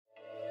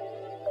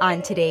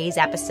On today's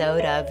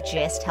episode of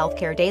GIST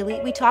Healthcare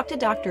Daily, we talk to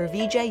Dr.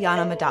 Vijay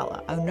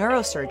Yanamadala, a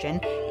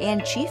neurosurgeon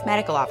and chief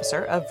medical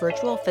officer of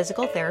virtual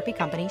physical therapy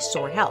company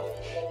Sword Health.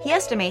 He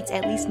estimates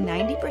at least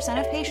 90%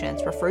 of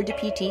patients referred to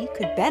PT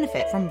could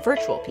benefit from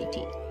virtual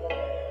PT.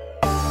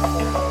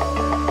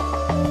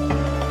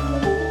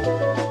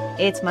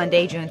 It's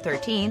Monday, June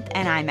 13th,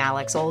 and I'm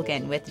Alex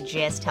Olgin with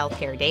GIST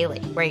Healthcare Daily,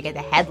 where you get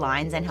the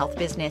headlines and health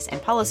business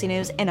and policy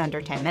news in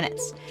under 10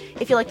 minutes.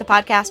 If you like the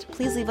podcast,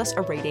 please leave us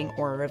a rating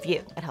or a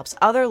review. It helps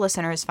other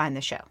listeners find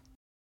the show.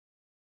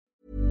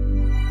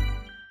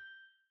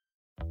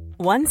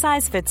 One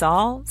size fits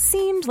all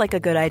seemed like a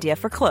good idea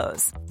for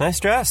clothes.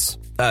 Nice dress.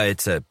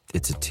 It's a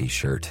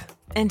t-shirt.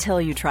 Until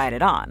you tried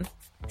it on.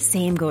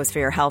 Same goes for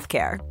your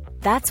healthcare.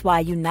 That's why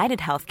United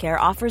Healthcare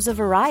offers a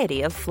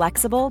variety of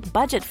flexible,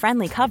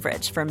 budget-friendly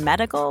coverage for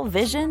medical,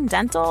 vision,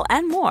 dental,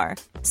 and more.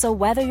 So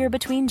whether you're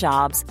between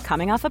jobs,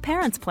 coming off a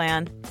parent's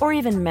plan, or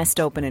even missed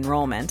open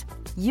enrollment,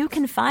 you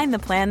can find the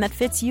plan that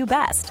fits you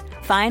best.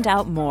 Find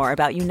out more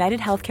about United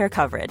Healthcare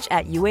coverage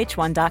at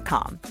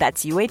uh1.com.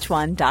 That's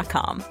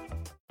uh1.com.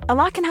 A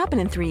lot can happen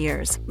in 3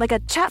 years, like a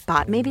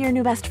chatbot may be your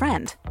new best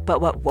friend. But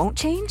what won't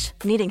change?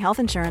 Needing health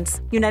insurance.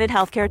 United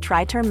Healthcare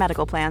Tri-Term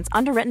Medical Plans,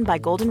 underwritten by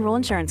Golden Rule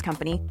Insurance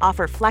Company,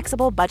 offer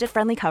flexible,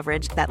 budget-friendly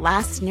coverage that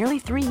lasts nearly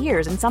 3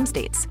 years in some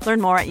states. Learn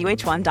more at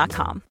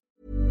uh1.com.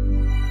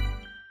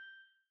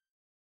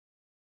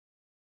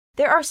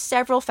 There are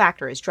several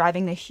factors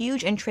driving the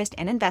huge interest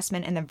and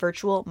investment in the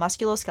virtual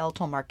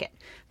musculoskeletal market.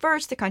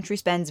 First, the country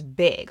spends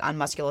big on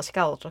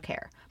musculoskeletal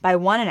care. By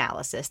one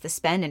analysis, the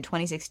spend in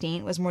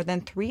 2016 was more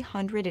than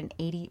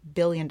 $380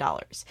 billion.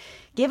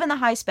 Given the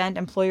high spend,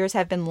 employers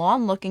have been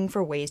long looking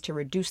for ways to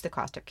reduce the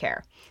cost of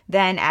care.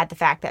 Then add the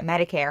fact that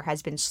Medicare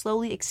has been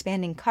slowly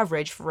expanding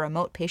coverage for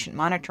remote patient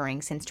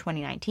monitoring since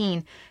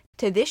 2019,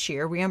 to this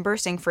year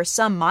reimbursing for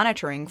some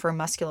monitoring for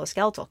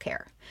musculoskeletal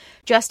care.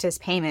 Just as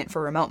payment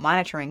for remote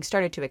monitoring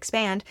started to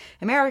expand,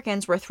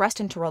 Americans were thrust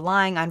into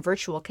relying on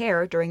virtual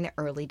care during the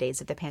early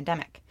days of the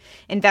pandemic.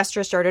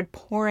 Investors started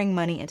pouring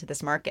money into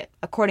this market.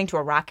 According to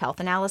a Rock Health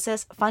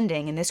analysis,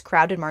 funding in this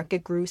crowded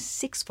market grew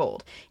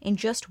sixfold in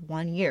just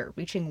 1 year,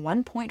 reaching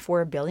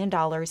 $1.4 billion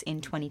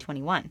in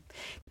 2021.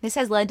 This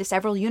has led to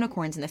several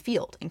unicorns in the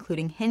field,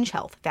 including Hinge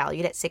Health,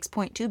 valued at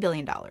 $6.2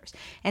 billion,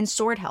 and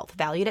Sword Health,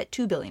 valued at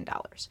 $2 billion.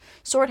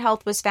 Sword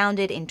Health was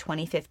founded in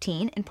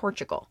 2015 in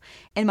Portugal,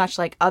 and much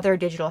like other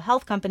digital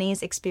health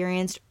companies,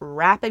 experienced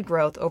rapid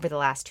growth over the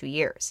last 2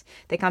 years.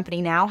 The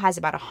company now has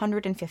about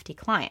 150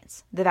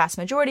 clients, the vast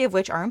majority of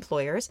which are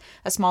employers,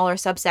 a smaller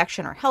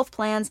subsection are health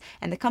plans,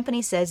 and the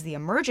company says the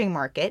emerging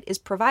market is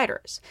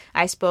providers.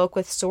 I spoke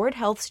with Sword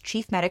Health's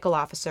Chief Medical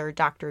Officer,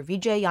 Dr.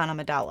 Vijay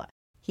Yanamadala.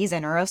 He's a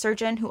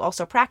neurosurgeon who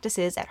also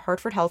practices at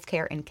Hartford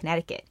Healthcare in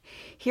Connecticut.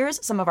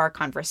 Here's some of our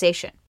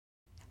conversation.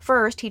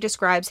 First, he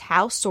describes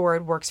how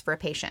Sword works for a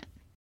patient.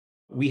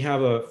 We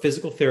have a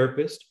physical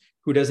therapist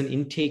who does an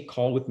intake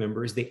call with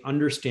members. They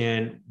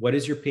understand what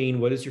is your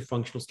pain, what is your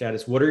functional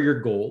status, what are your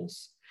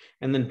goals,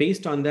 and then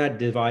based on that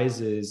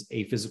devises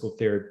a physical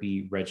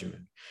therapy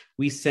regimen.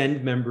 We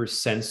send members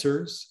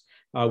sensors,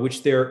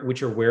 which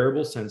are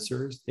wearable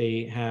sensors.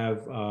 They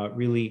have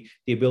really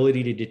the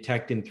ability to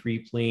detect in 3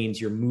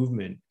 planes your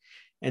movement.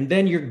 And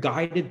then you're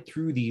guided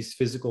through these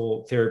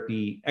physical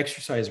therapy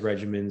exercise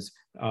regimens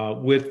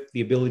with the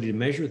ability to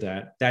measure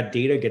that. That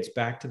data gets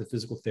back to the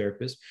physical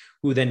therapist,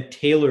 who then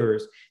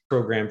tailors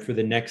program for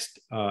the next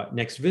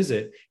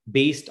visit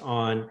based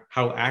on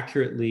how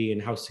accurately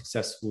and how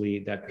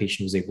successfully that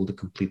patient was able to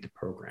complete the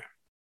program.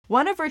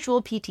 One of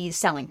virtual PT's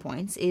selling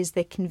points is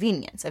the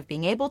convenience of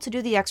being able to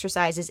do the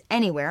exercises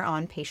anywhere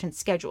on patient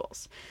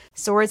schedules.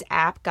 Sword's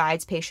app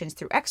guides patients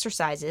through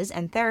exercises,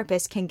 and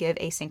therapists can give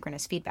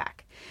asynchronous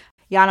feedback.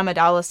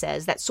 Yanamadala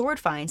says that Sword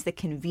finds the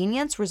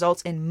convenience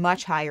results in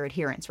much higher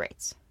adherence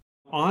rates.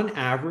 On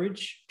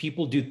average,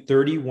 people do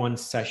 31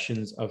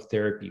 sessions of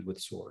therapy with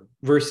Sword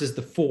versus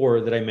the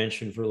 4 that I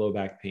mentioned for low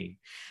back pain.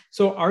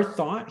 So our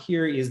thought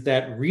here is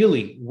that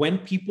really when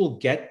people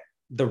get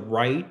the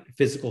right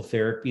physical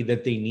therapy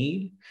that they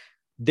need,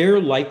 their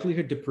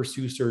likelihood to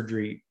pursue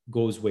surgery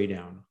goes way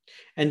down.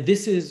 And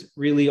this is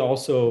really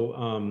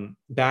also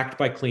backed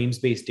by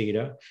claims-based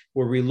data,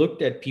 where we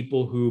looked at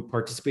people who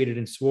participated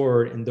in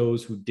Sword and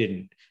those who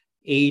didn't,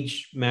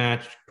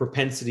 age-matched,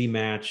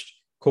 propensity-matched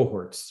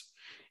cohorts.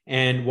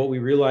 And what we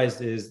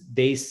realized is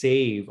they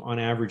save, on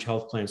average,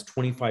 health plans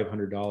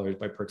 $2,500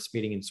 by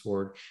participating in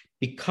Sword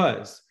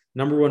because,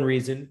 number one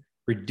reason,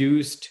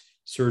 reduced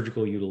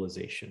surgical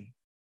utilization.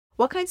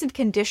 What kinds of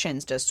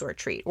conditions does Sword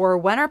treat, or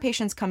when are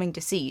patients coming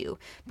to see you?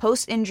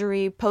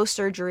 Post-injury,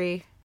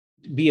 post-surgery?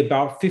 Be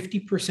about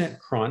 50%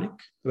 chronic,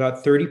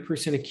 about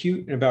 30%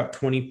 acute, and about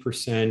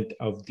 20%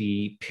 of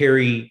the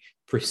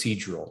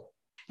peri-procedural.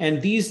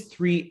 And these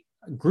 3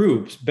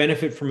 groups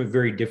benefit from it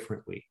very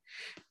differently.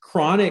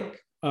 Chronic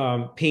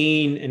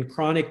pain and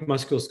chronic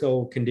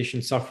musculoskeletal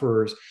condition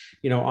sufferers,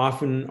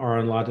 often are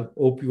on a lot of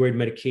opioid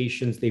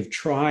medications. They've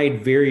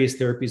tried various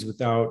therapies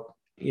without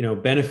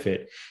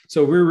benefit.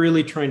 So we're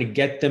really trying to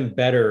get them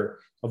better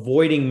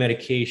avoiding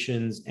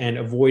medications and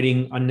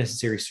avoiding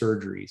unnecessary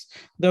surgeries.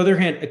 On the other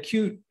hand,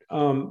 acute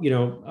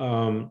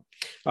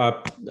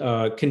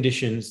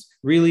conditions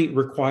really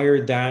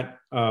require that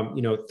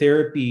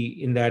therapy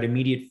in that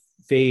immediate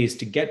phase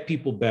to get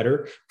people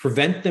better,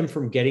 prevent them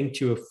from getting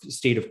to a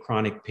state of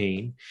chronic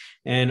pain,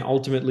 and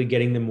ultimately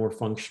getting them more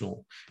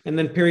functional. And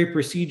then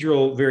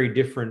peri-procedural, very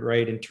different,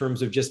 right? In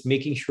terms of just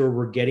making sure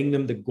we're getting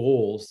them the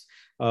goals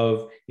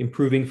of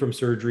improving from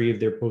surgery if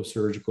they're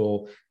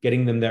post-surgical,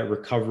 getting them that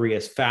recovery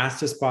as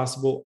fast as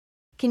possible.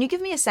 Can you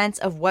give me a sense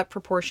of what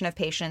proportion of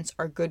patients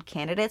are good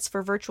candidates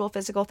for virtual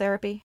physical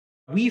therapy?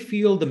 We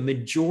feel the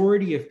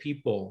majority of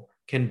people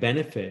can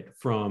benefit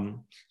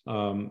from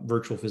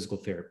virtual physical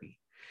therapy.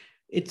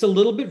 It's a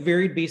little bit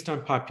varied based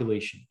on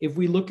population. If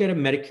we look at a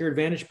Medicare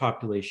Advantage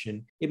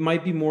population, it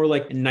might be more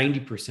like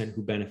 90%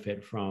 who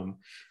benefit from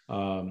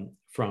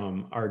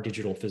our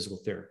digital physical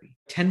therapy,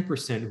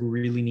 10% who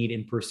really need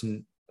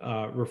in-person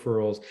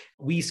referrals.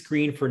 We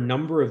screen for a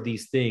number of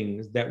these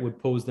things that would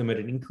pose them at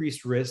an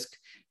increased risk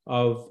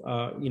of,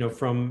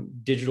 from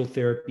digital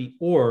therapy,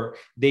 or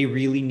they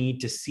really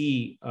need to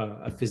see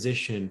a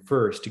physician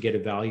first to get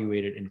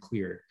evaluated and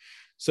cleared.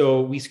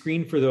 So we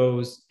screen for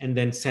those and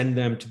then send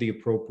them to the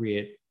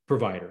appropriate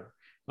provider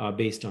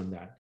based on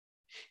that.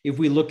 If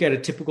we look at a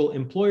typical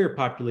employer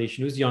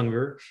population who's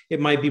younger, it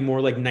might be more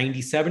like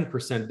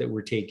 97% that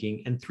we're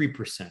taking and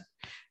 3%.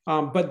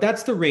 But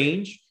that's the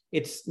range.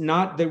 It's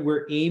not that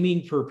we're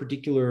aiming for a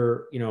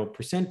particular,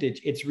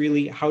 percentage. It's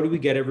really, how do we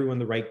get everyone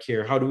the right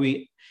care? How do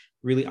we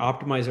really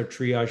optimize our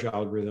triage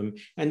algorithm?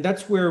 And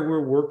that's where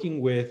we're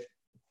working with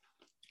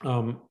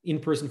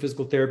in-person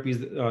physical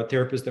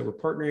therapists that we're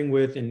partnering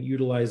with and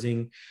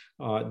utilizing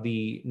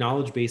the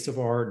knowledge base of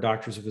our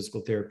doctors of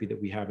physical therapy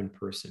that we have in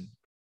person.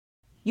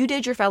 You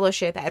did your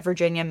fellowship at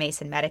Virginia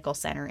Mason Medical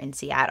Center in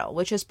Seattle,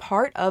 which is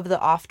part of the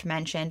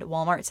oft-mentioned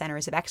Walmart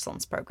Centers of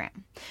Excellence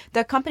program.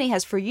 The company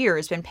has for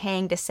years been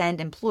paying to send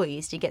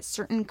employees to get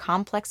certain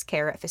complex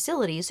care at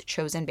facilities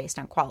chosen based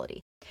on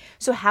quality.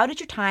 So how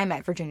did your time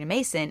at Virginia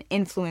Mason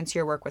influence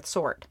your work with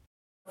SWORD?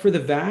 For the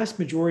vast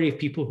majority of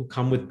people who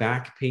come with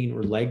back pain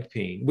or leg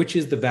pain, which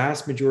is the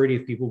vast majority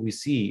of people we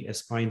see as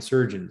spine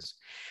surgeons,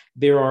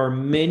 there are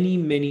many,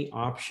 many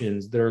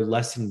options that are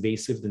less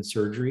invasive than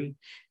surgery.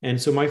 And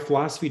so my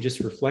philosophy just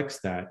reflects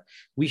that.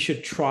 We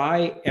should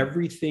try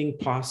everything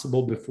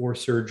possible before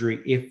surgery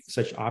if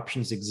such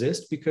options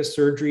exist, because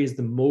surgery is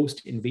the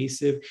most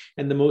invasive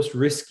and the most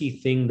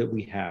risky thing that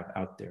we have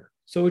out there.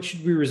 So it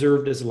should be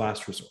reserved as a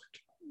last resort.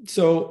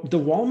 So the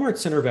Walmart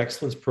Center of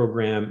Excellence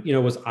program,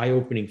 was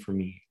eye-opening for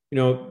me.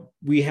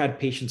 We had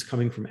patients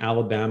coming from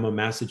Alabama,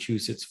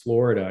 Massachusetts,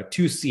 Florida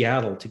to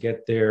Seattle to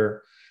get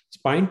their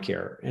spine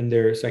care and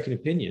their second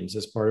opinions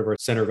as part of our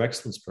Center of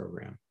Excellence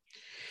program.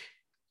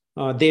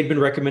 They had been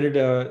recommended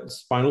a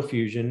spinal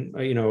fusion,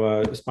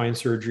 a spine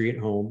surgery at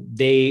home.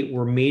 They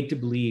were made to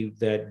believe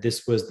that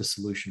this was the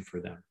solution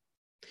for them.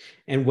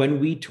 And when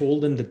we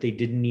told them that they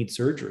didn't need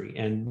surgery,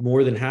 and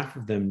more than half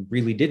of them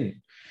really didn't,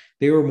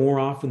 they were more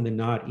often than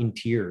not in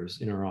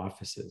tears in our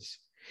offices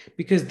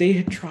because they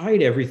had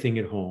tried everything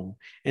at home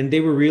and they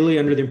were really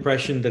under the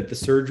impression that the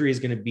surgery is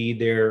going to be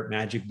their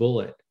magic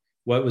bullet,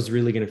 what was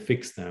really going to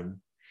fix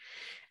them.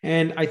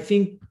 And I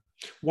think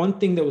one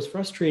thing that was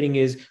frustrating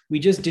is we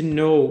just didn't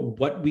know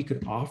what we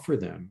could offer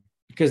them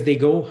because they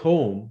go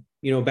home,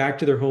 back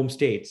to their home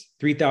states,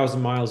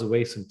 3,000 miles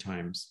away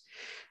sometimes.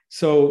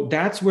 So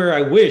that's where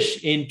I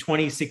wish in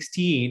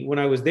 2016, when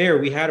I was there,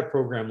 we had a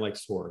program like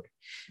SWORD,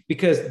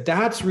 because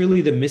that's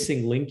really the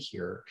missing link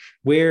here,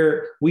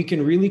 where we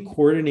can really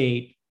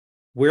coordinate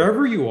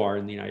wherever you are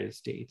in the United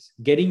States,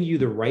 getting you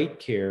the right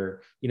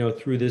care,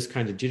 through this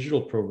kind of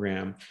digital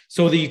program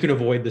so that you can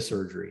avoid the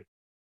surgery.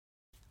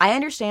 I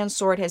understand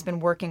SWORD has been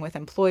working with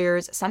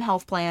employers, some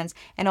health plans,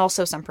 and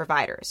also some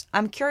providers.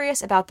 I'm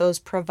curious about those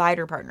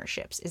provider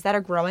partnerships. Is that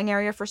a growing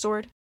area for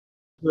SWORD?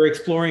 We're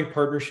exploring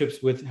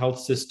partnerships with health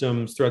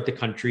systems throughout the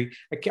country.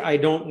 I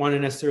don't want to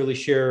necessarily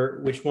share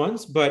which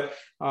ones, but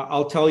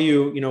I'll tell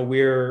you,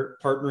 we're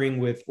partnering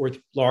with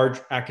large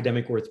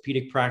academic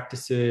orthopedic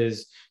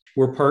practices.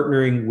 We're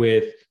partnering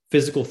with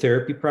physical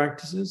therapy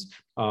practices,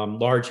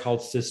 large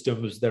health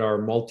systems that are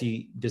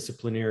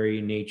multidisciplinary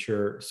in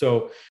nature.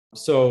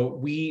 So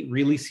we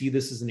really see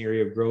this as an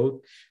area of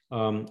growth.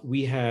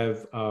 We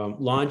have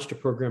launched a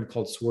program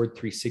called SWORD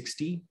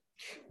 360,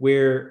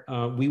 where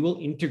we will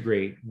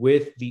integrate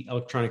with the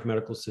electronic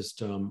medical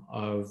system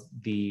of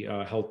the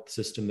health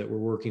system that we're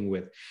working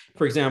with.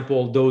 For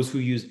example, those who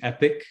use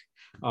Epic,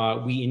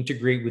 we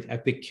integrate with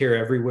Epic Care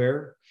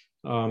Everywhere.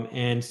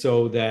 And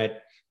so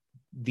that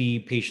the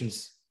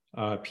patients'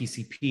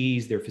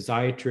 PCPs, their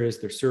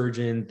physiatrists, their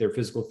surgeon, their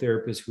physical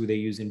therapists who they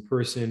use in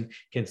person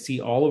can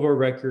see all of our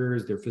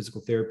records, their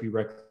physical therapy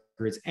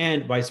records,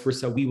 and vice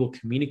versa. We will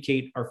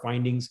communicate our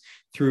findings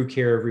through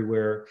Care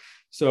Everywhere.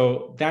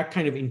 So that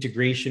kind of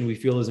integration we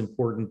feel is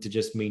important to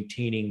just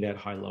maintaining that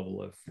high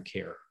level of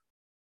care.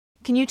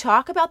 Can you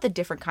talk about the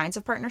different kinds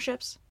of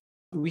partnerships?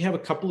 We have a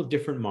couple of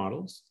different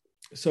models.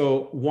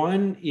 So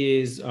one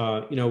is,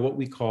 what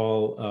we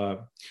call,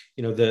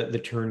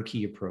 the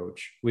turnkey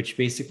approach, which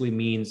basically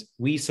means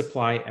we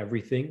supply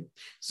everything.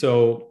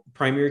 So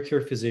primary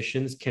care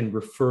physicians can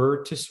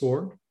refer to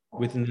SWORD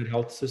within the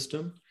health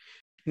system.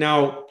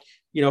 Now,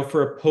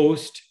 for a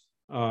post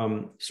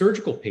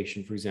surgical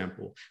patient, for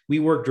example, we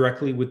work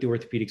directly with the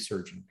orthopedic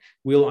surgeon.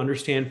 We'll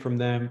understand from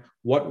them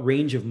what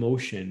range of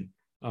motion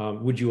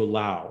would you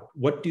allow?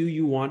 What do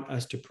you want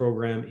us to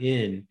program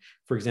in,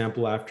 for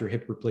example, after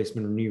hip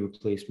replacement or knee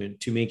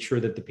replacement, to make sure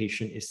that the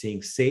patient is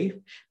staying safe,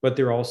 but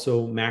they're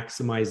also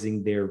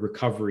maximizing their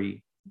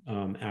recovery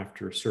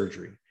after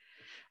surgery.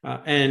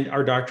 And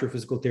our doctor of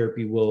physical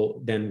therapy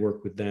will then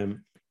work with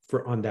them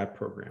on that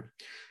program.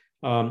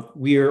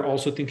 We are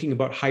also thinking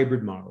about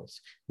hybrid models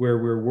where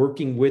we're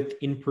working with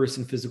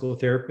in-person physical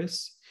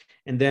therapists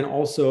and then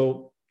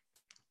also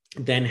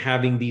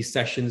having these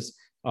sessions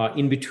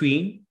in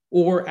between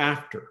or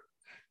after,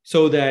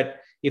 so that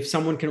if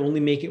someone can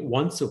only make it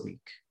once a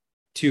week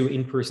to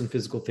in-person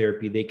physical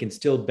therapy, they can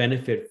still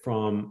benefit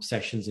from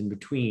sessions in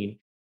between.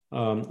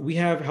 We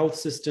have health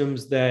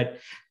systems that,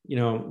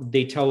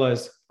 they tell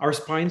us our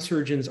spine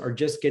surgeons are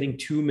just getting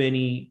too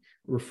many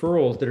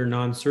referrals that are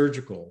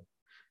non-surgical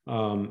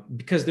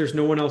because there's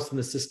no one else in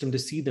the system to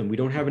see them. We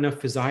don't have enough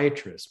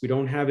physiatrists. We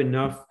don't have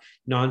enough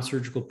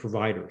non-surgical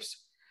providers.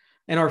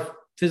 And our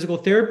physical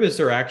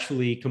therapists are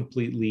actually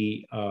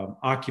completely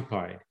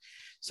occupied.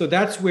 So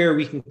that's where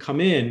we can come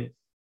in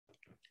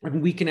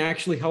and we can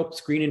actually help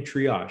screen and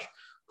triage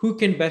who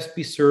can best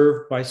be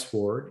served by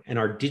SWORD and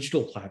our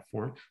digital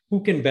platform,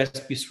 who can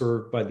best be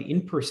served by the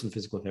in-person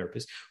physical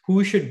therapist,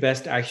 who should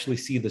best actually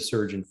see the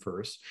surgeon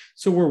first.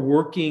 So we're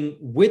working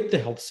with the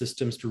health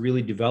systems to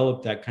really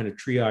develop that kind of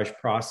triage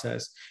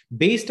process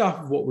based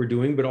off of what we're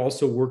doing, but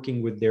also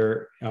working with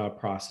their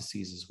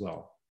processes as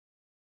well.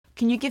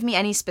 Can you give me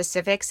any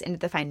specifics into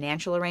the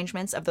financial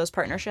arrangements of those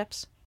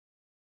partnerships?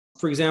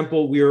 For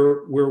example,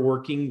 we're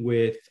working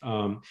with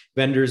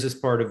vendors as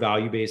part of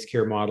value-based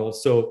care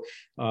models. So,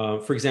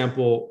 for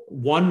example,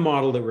 one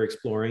model that we're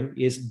exploring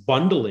is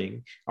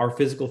bundling our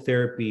physical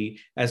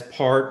therapy as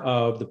part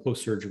of the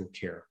post-surgical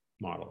care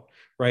model,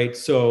 right?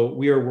 So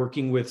we are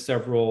working with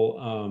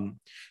several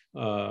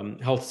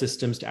health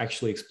systems to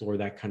actually explore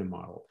that kind of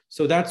model.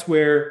 So that's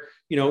where,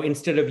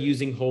 instead of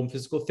using home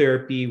physical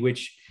therapy,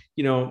 which,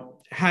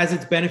 has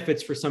its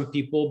benefits for some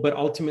people, but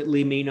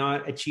ultimately may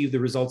not achieve the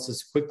results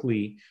as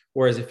quickly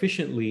or as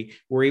efficiently,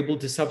 we're able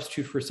to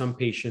substitute for some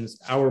patients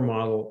our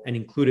model and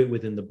include it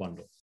within the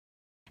bundle.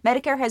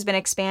 Medicare has been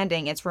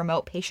expanding its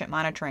remote patient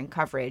monitoring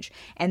coverage,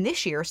 and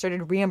this year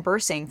started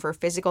reimbursing for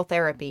physical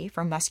therapy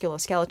for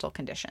musculoskeletal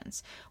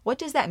conditions. What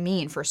does that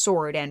mean for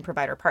SWORD and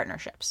provider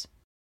partnerships?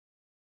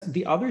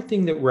 The other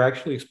thing that we're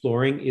actually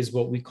exploring is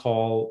what we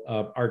call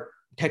our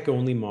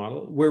tech-only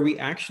model, where we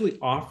actually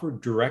offer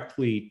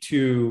directly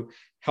to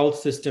health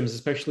systems,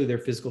 especially their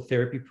physical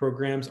therapy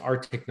programs, our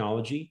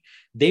technology.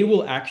 They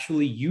will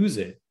actually use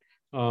it,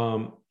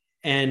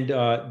 and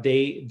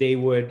they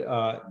would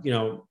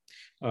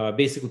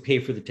basically pay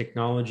for the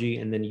technology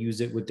and then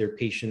use it with their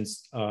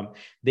patients.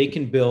 They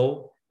can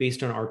bill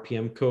based on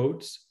RPM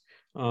codes,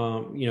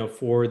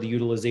 for the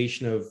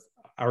utilization of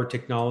our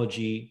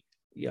technology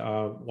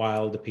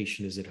while the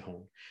patient is at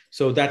home.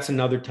 So that's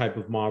another type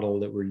of model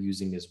that we're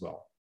using as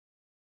well.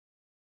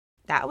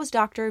 That was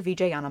Dr.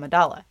 Vijay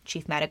Anamadala,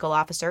 Chief Medical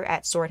Officer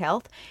at SWORD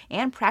Health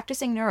and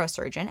practicing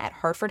neurosurgeon at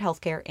Hartford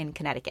Healthcare in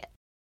Connecticut.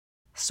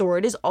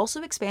 SWORD is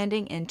also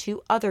expanding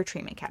into other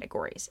treatment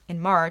categories. In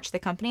March, the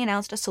company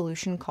announced a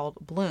solution called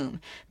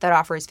Bloom that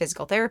offers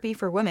physical therapy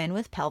for women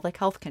with pelvic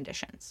health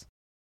conditions.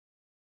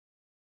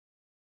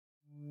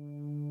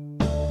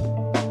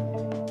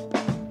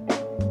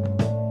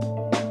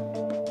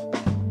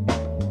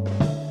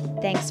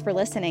 Thanks for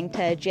listening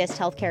to GIST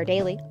Healthcare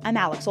Daily. I'm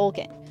Alex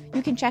Olgin.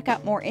 You can check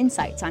out more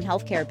insights on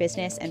healthcare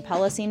business and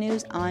policy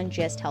news on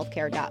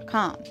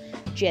gisthealthcare.com.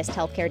 GIST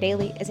Healthcare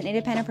Daily is an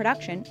independent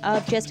production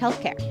of GIST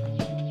Healthcare.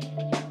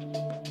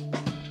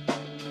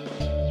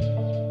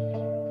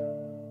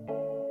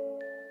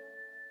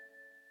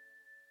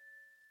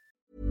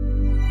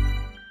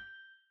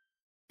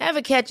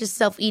 Ever catch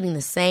yourself eating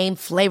the same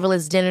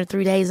flavorless dinner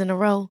 3 days in a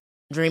row?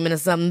 Dreaming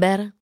of something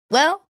better?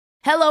 Well,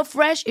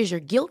 HelloFresh is your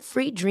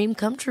guilt-free dream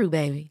come true,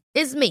 baby.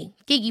 It's me,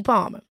 Keke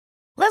Palmer.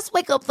 Let's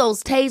wake up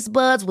those taste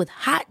buds with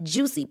hot,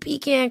 juicy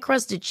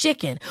pecan-crusted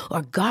chicken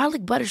or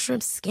garlic butter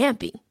shrimp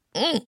scampi.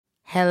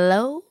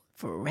 Hello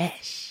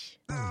Fresh.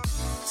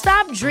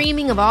 Stop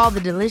dreaming of all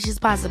the delicious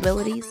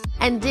possibilities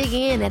and dig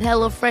in at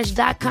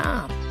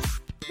HelloFresh.com.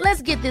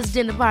 Let's get this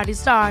dinner party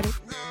started.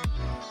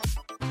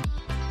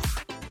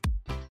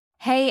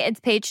 Hey, it's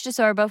Paige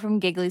DeSorbo from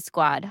Giggly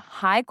Squad.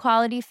 High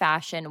quality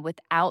fashion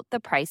without the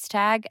price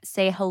tag.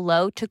 Say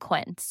hello to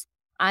Quince.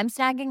 I'm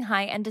snagging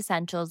high-end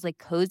essentials like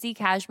cozy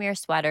cashmere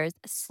sweaters,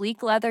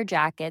 sleek leather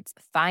jackets,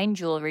 fine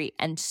jewelry,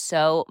 and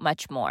so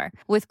much more.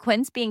 With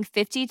Quince being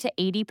 50 to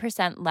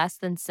 80% less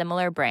than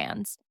similar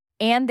brands.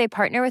 And they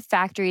partner with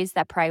factories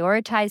that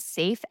prioritize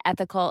safe,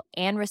 ethical,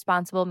 and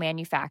responsible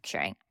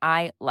manufacturing.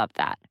 I love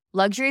that.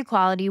 Luxury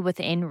quality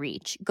within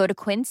reach. Go to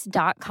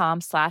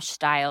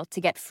quince.com/style to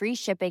get free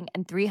shipping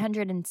and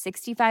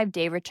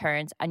 365-day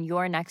returns on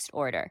your next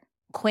order.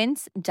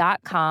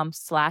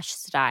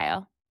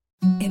 Quince.com/style.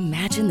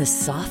 Imagine the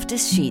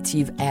softest sheets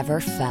you've ever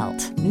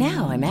felt.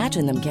 Now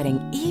imagine them getting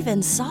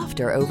even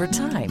softer over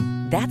time.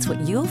 That's what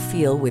you'll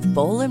feel with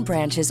Boll &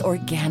 Branch's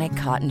organic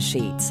cotton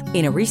sheets.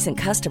 In a recent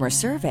customer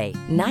survey,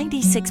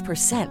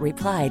 96%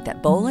 replied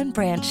that Boll &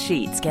 Branch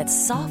sheets get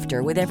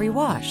softer with every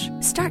wash.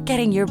 Start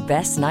getting your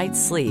best night's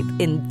sleep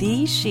in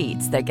these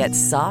sheets that get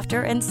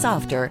softer and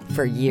softer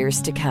for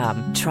years to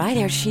come. Try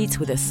their sheets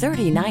with a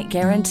 30-night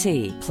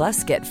guarantee.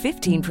 Plus, get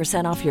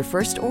 15% off your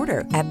first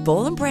order at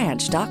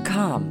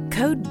bollandbranch.com.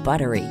 Code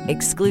BUTTERY.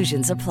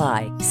 Exclusions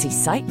apply. See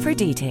site for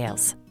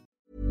details.